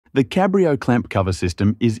The Cabrio clamp cover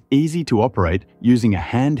system is easy to operate using a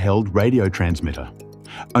handheld radio transmitter.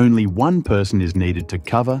 Only one person is needed to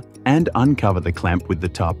cover and uncover the clamp with the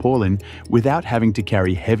tarpaulin without having to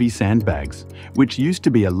carry heavy sandbags, which used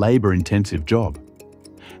to be a labour-intensive job.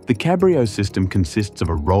 The Cabrio system consists of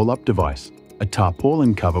a roll-up device, a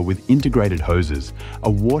tarpaulin cover with integrated hoses,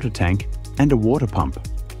 a water tank, and a water pump.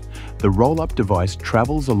 The roll-up device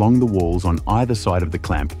travels along the walls on either side of the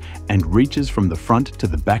clamp and reaches from the front to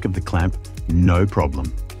the back of the clamp, no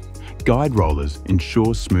problem. Guide rollers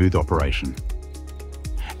ensure smooth operation.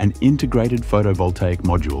 An integrated photovoltaic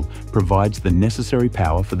module provides the necessary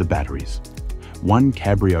power for the batteries. One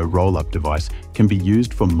Cabrio roll-up device can be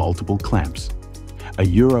used for multiple clamps. A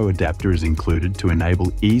Euro adapter is included to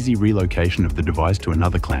enable easy relocation of the device to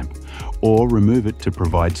another clamp, or remove it to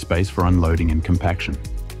provide space for unloading and compaction.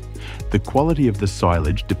 The quality of the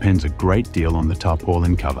silage depends a great deal on the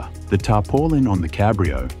tarpaulin cover. The tarpaulin on the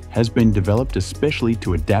Cabrio has been developed especially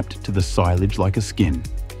to adapt to the silage like a skin.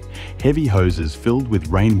 Heavy hoses filled with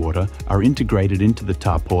rainwater are integrated into the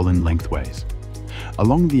tarpaulin lengthways.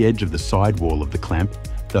 Along the edge of the sidewall of the clamp,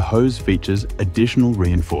 the hose features additional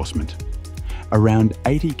reinforcement. Around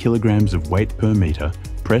 80 kilograms of weight per meter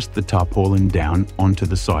press the tarpaulin down onto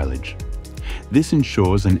the silage. This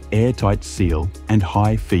ensures an airtight seal and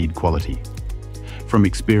high feed quality. From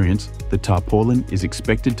experience, the tarpaulin is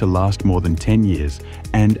expected to last more than 10 years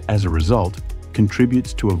and, as a result,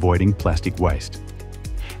 contributes to avoiding plastic waste.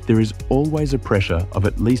 There is always a pressure of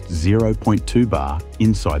at least 0.2 bar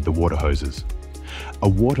inside the water hoses. A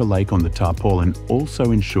water lake on the tarpaulin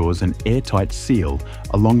also ensures an airtight seal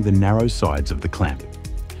along the narrow sides of the clamp.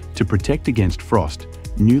 To protect against frost,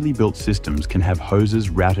 newly built systems can have hoses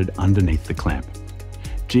routed underneath the clamp.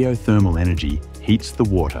 Geothermal energy heats the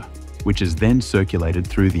water, which is then circulated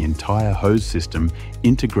through the entire hose system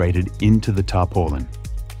integrated into the tarpaulin.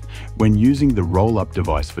 When using the roll-up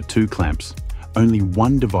device for two clamps, only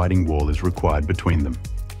one dividing wall is required between them.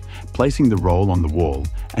 Placing the roll on the wall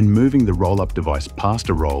and moving the roll-up device past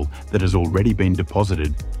a roll that has already been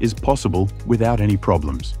deposited is possible without any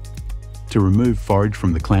problems. To remove forage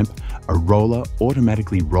from the clamp, a roller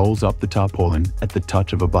automatically rolls up the tarpaulin at the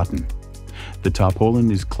touch of a button. The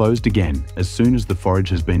tarpaulin is closed again as soon as the forage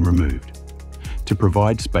has been removed. To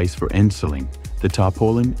provide space for end sealing, the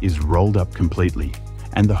tarpaulin is rolled up completely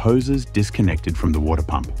and the hoses disconnected from the water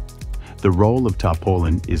pump. The roll of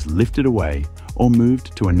tarpaulin is lifted away or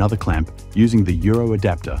moved to another clamp using the Euro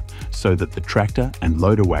adapter so that the tractor and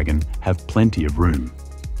loader wagon have plenty of room.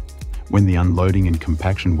 When the unloading and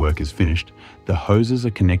compaction work is finished, the hoses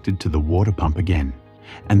are connected to the water pump again,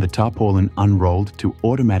 and the tarpaulin unrolled to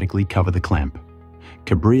automatically cover the clamp.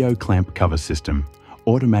 Cabrio clamp cover system,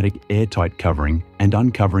 automatic airtight covering and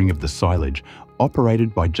uncovering of the silage,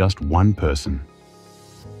 operated by just one person.